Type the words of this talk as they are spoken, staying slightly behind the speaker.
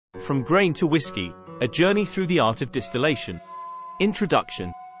From Grain to Whiskey, a journey through the art of distillation.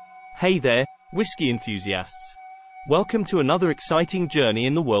 Introduction. Hey there, whiskey enthusiasts. Welcome to another exciting journey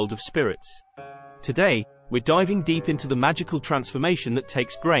in the world of spirits. Today, we're diving deep into the magical transformation that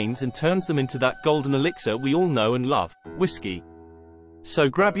takes grains and turns them into that golden elixir we all know and love, whiskey. So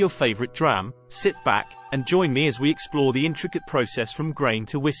grab your favorite dram, sit back, and join me as we explore the intricate process from grain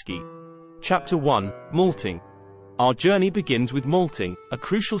to whiskey. Chapter 1, Malting. Our journey begins with malting, a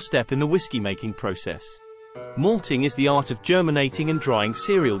crucial step in the whiskey-making process. Malting is the art of germinating and drying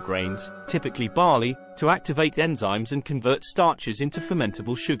cereal grains, typically barley, to activate enzymes and convert starches into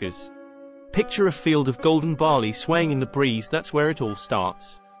fermentable sugars. Picture a field of golden barley swaying in the breeze. That's where it all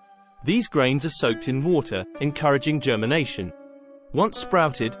starts. These grains are soaked in water, encouraging germination. Once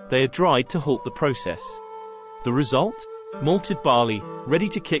sprouted, they are dried to halt the process. The result? Malted barley, ready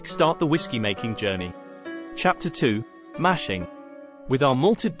to kick-start the whiskey-making journey. Chapter 2, Mashing. With our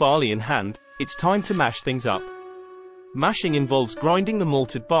malted barley in hand, it's time to mash things up. Mashing involves grinding the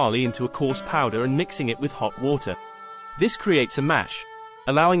malted barley into a coarse powder and mixing it with hot water. This creates a mash,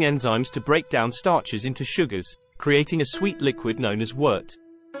 allowing enzymes to break down starches into sugars, creating a sweet liquid known as wort.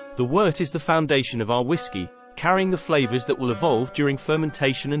 The wort is the foundation of our whiskey, carrying the flavors that will evolve during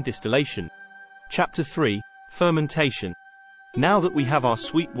fermentation and distillation. Chapter 3, Fermentation. Now that we have our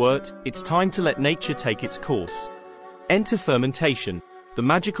sweet wort, it's time to let nature take its course. Enter fermentation, the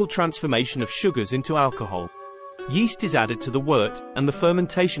magical transformation of sugars into alcohol. Yeast is added to the wort, and the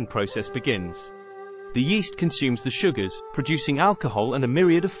fermentation process begins. The yeast consumes the sugars, producing alcohol and a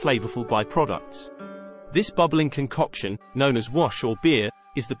myriad of flavorful byproducts. This bubbling concoction, known as wash or beer,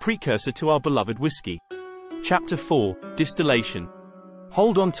 is the precursor to our beloved whiskey. Chapter 4, Distillation.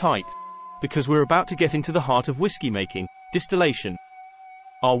 Hold on tight, because we're about to get into the heart of whiskey making, distillation.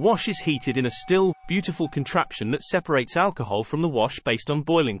 Our wash is heated in a still, beautiful contraption that separates alcohol from the wash based on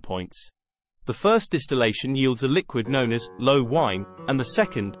boiling points. The first distillation yields a liquid known as low wine, and the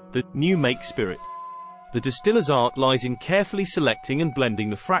second, the new make spirit. The distiller's art lies in carefully selecting and blending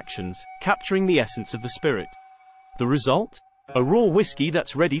the fractions, capturing the essence of the spirit. The result? A raw whiskey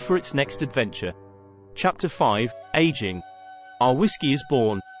that's ready for its next adventure. Chapter 5, Aging. Our whiskey is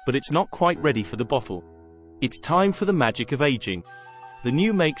born, but it's not quite ready for the bottle. It's time for the magic of aging. The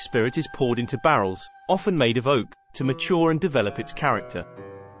new make spirit is poured into barrels, often made of oak, to mature and develop its character.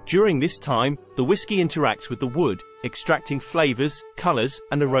 During this time, the whiskey interacts with the wood, extracting flavors, colors,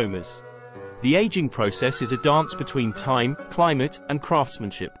 and aromas. The aging process is a dance between time, climate, and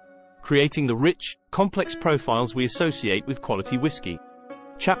craftsmanship, creating the rich, complex profiles we associate with quality whiskey.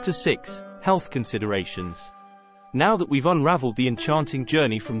 Chapter 6, Health Considerations. Now that we've unraveled the enchanting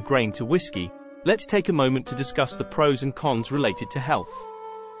journey from grain to whiskey, let's take a moment to discuss the pros and cons related to health.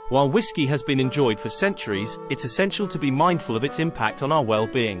 While whiskey has been enjoyed for centuries, it's essential to be mindful of its impact on our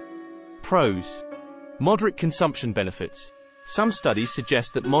well-being. Pros. Moderate consumption benefits. Some studies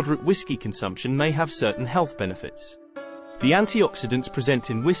suggest that moderate whiskey consumption may have certain health benefits. The antioxidants present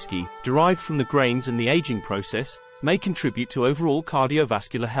in whiskey, derived from the grains and the aging process, may contribute to overall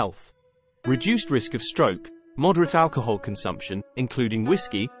cardiovascular health. Reduced risk of stroke. Moderate alcohol consumption, including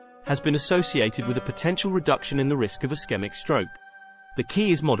whiskey, has been associated with a potential reduction in the risk of ischemic stroke. The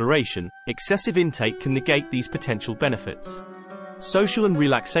key is moderation. Excessive intake can negate these potential benefits. Social and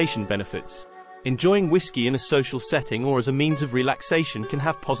relaxation benefits. Enjoying whiskey in a social setting or as a means of relaxation can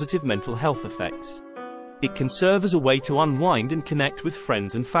have positive mental health effects. It can serve as a way to unwind and connect with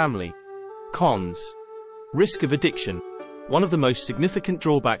friends and family. Cons. Risk of addiction. One of the most significant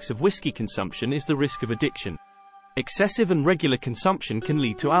drawbacks of whiskey consumption is the risk of addiction. Excessive and regular consumption can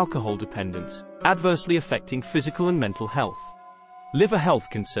lead to alcohol dependence, adversely affecting physical and mental health. Liver health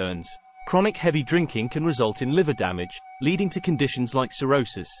concerns. Chronic heavy drinking can result in liver damage, leading to conditions like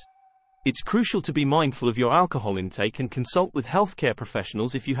cirrhosis. It's crucial to be mindful of your alcohol intake and consult with healthcare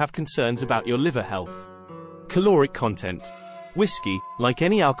professionals if you have concerns about your liver health. Caloric content. Whiskey, like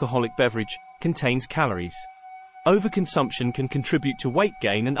any alcoholic beverage, contains calories. Overconsumption can contribute to weight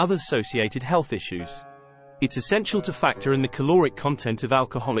gain and other associated health issues. It's essential to factor in the caloric content of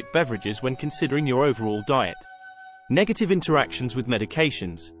alcoholic beverages when considering your overall diet. Negative interactions with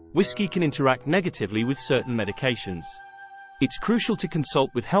medications. Whiskey can interact negatively with certain medications. It's crucial to consult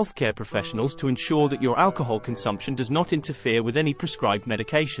with healthcare professionals to ensure that your alcohol consumption does not interfere with any prescribed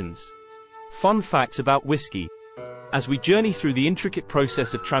medications. Fun facts about whiskey. As we journey through the intricate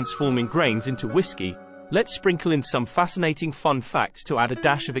process of transforming grains into whiskey, let's sprinkle in some fascinating fun facts to add a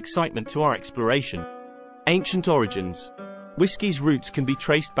dash of excitement to our exploration. Ancient origins. Whiskey's roots can be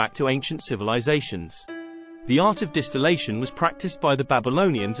traced back to ancient civilizations. The art of distillation was practiced by the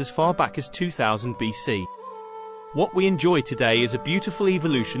Babylonians as far back as 2000 BC. What we enjoy today is a beautiful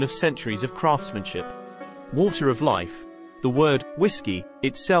evolution of centuries of craftsmanship. Water of life. The word whiskey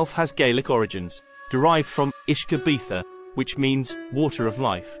itself has Gaelic origins, derived from Ishka Bitha, which means water of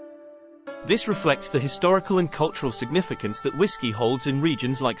life. This reflects the historical and cultural significance that whiskey holds in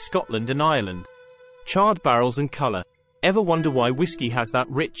regions like Scotland and Ireland. Charred barrels and color. Ever wonder why whiskey has that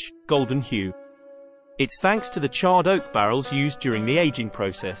rich, golden hue? It's thanks to the charred oak barrels used during the aging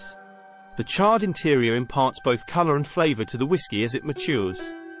process. The charred interior imparts both color and flavor to the whiskey as it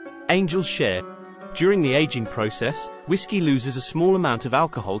matures. Angel's share. During the aging process, whiskey loses a small amount of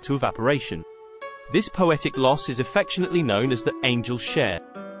alcohol to evaporation. This poetic loss is affectionately known as the angel's share.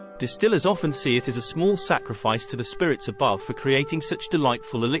 Distillers often see it as a small sacrifice to the spirits above for creating such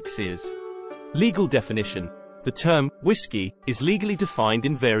delightful elixirs. Legal definition. The term whiskey is legally defined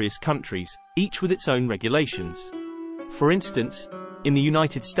in various countries, each with its own regulations. For instance, in the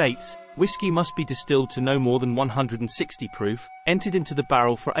United States, whiskey must be distilled to no more than 160 proof, entered into the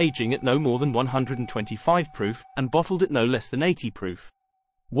barrel for aging at no more than 125 proof, and bottled at no less than 80 proof.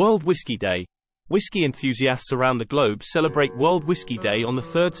 World Whiskey Day. Whiskey enthusiasts around the globe celebrate World Whiskey Day on the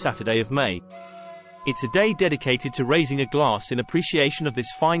third Saturday of May. It's a day dedicated to raising a glass in appreciation of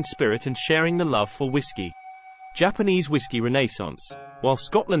this fine spirit and sharing the love for whiskey. Japanese Whiskey Renaissance. While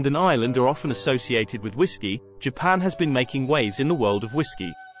Scotland and Ireland are often associated with whiskey, Japan has been making waves in the world of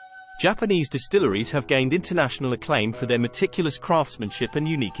whiskey. Japanese distilleries have gained international acclaim for their meticulous craftsmanship and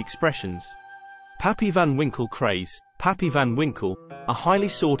unique expressions. Pappy Van Winkle craze. Pappy Van Winkle, a highly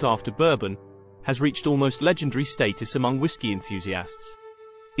sought-after bourbon, has reached almost legendary status among whiskey enthusiasts.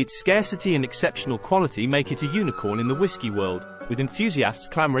 Its scarcity and exceptional quality make it a unicorn in the whiskey world, with enthusiasts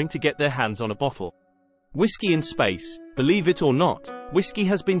clamoring to get their hands on a bottle. Whiskey in space. Believe it or not, whiskey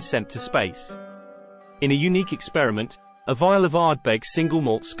has been sent to space. In a unique experiment, a vial of Ardbeg single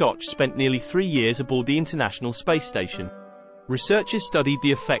malt Scotch spent nearly 3 years aboard the International Space Station. Researchers studied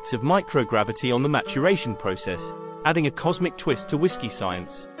the effects of microgravity on the maturation process, adding a cosmic twist to whiskey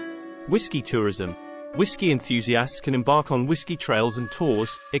science. Whiskey tourism. Whiskey enthusiasts can embark on whiskey trails and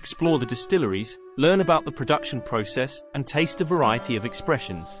tours, explore the distilleries, learn about the production process, and taste a variety of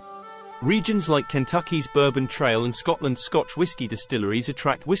expressions. Regions like Kentucky's Bourbon Trail and Scotland's Scotch whiskey distilleries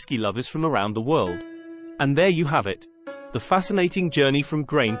attract whiskey lovers from around the world. And there you have it. The fascinating journey from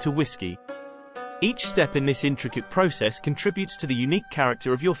grain to whiskey. Each step in this intricate process contributes to the unique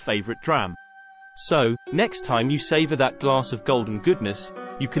character of your favorite dram. So, next time you savor that glass of golden goodness,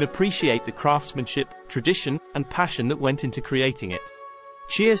 you can appreciate the craftsmanship, tradition, and passion that went into creating it.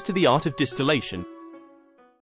 Cheers to the art of distillation.